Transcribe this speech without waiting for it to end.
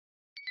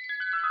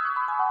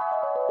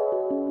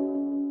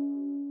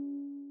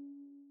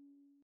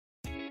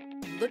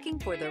Looking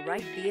for the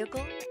right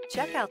vehicle?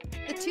 Check out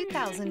the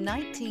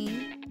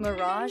 2019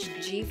 Mirage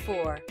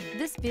G4.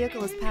 This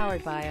vehicle is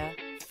powered by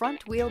a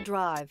front-wheel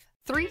drive,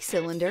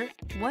 3-cylinder,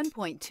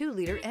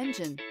 1.2-liter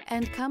engine,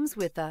 and comes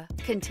with a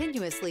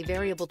continuously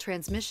variable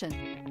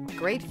transmission.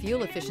 Great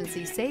fuel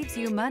efficiency saves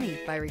you money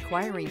by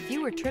requiring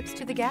fewer trips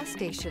to the gas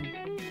station.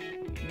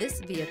 This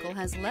vehicle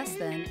has less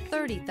than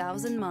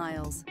 30,000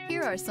 miles.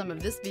 Here are some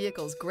of this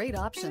vehicle's great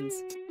options: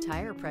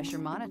 tire pressure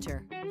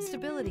monitor,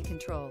 stability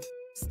control,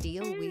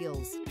 steel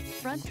wheels,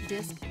 front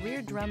disc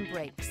rear drum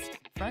brakes,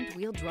 front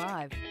wheel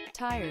drive,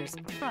 tires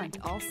front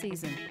all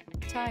season,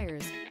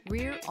 tires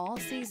rear all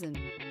season,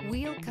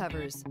 wheel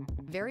covers,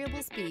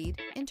 variable speed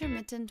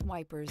intermittent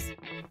wipers.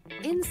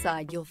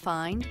 Inside you'll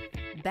find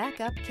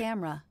backup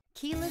camera,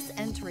 keyless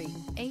entry,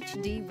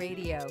 HD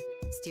radio,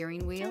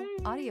 steering wheel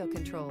audio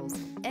controls,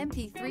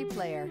 MP3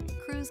 player,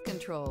 cruise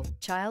control,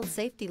 child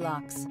safety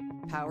locks,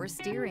 power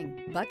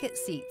steering, bucket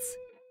seats,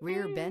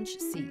 rear bench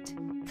seat.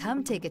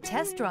 Come take a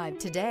test drive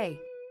today.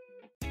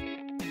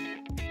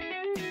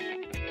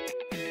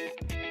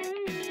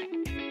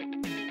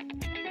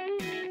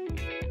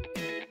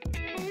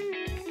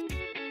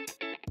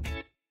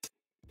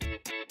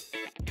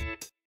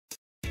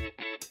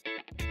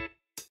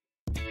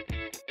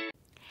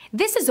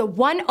 This is a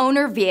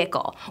one-owner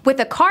vehicle with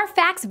a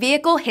Carfax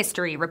Vehicle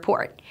History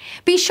Report.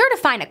 Be sure to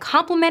find a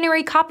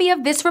complimentary copy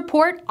of this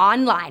report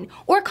online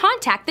or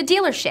contact the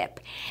dealership.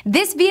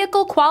 This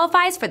vehicle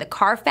qualifies for the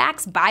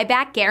Carfax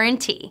Buyback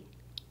Guarantee.